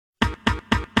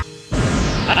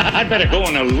I better go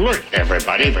and alert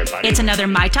everybody. It's another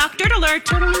My Talk Dirt Alert.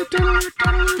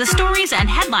 The stories and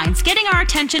headlines getting our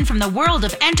attention from the world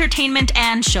of entertainment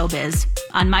and showbiz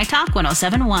on My Talk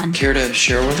 107.1. Care to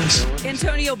share with us?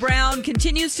 Antonio Brown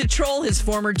continues to troll his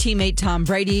former teammate Tom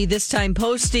Brady, this time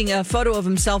posting a photo of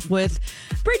himself with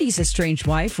Brady's estranged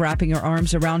wife wrapping her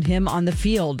arms around him on the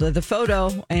field. The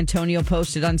photo Antonio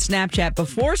posted on Snapchat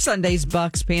before Sunday's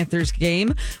Bucks-Panthers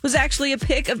game was actually a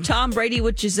pic of Tom Brady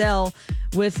with Giselle,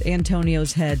 with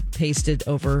Antonio's head pasted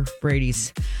over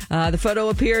Brady's. The photo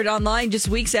appeared online just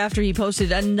weeks after he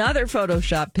posted another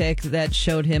Photoshop pic that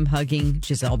showed him hugging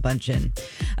Giselle Bundchen.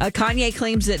 Kanye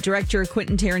claims that director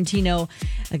Quentin Tarantino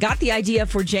got the idea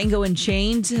for Django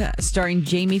Unchained, starring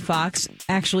Jamie Foxx,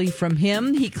 actually from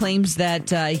him. He claims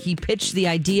that he pitched the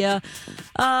idea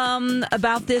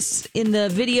about this in the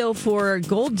video for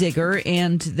Gold Digger,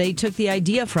 and they took the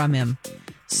idea from him.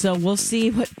 So we'll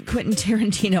see what Quentin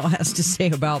Tarantino has to say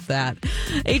about that.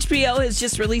 HBO has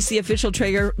just released the official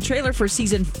trailer for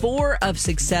season 4 of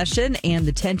Succession, and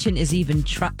the tension is even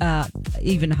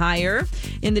higher.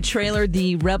 In the trailer,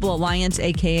 the Rebel Alliance,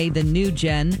 a.k.a. the New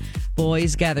Gen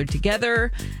boys, gathered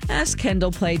together as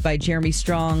Kendall, played by Jeremy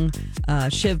Strong,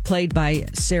 Shiv, played by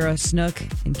Sarah Snook,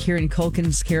 and Kieran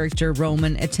Culkin's character,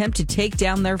 Roman, attempt to take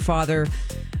down their father,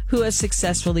 who has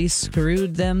successfully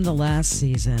screwed them the last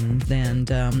season. And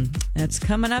that's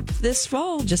coming up this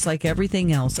fall, just like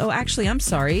everything else. Oh, actually, I'm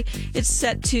sorry. It's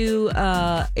set to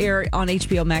air on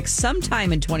HBO Max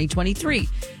sometime in 2023.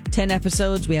 10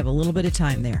 episodes. We have a little bit of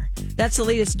time there. That's the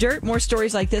latest dirt. More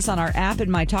stories like this on our app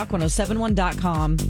and mytalk1071.com.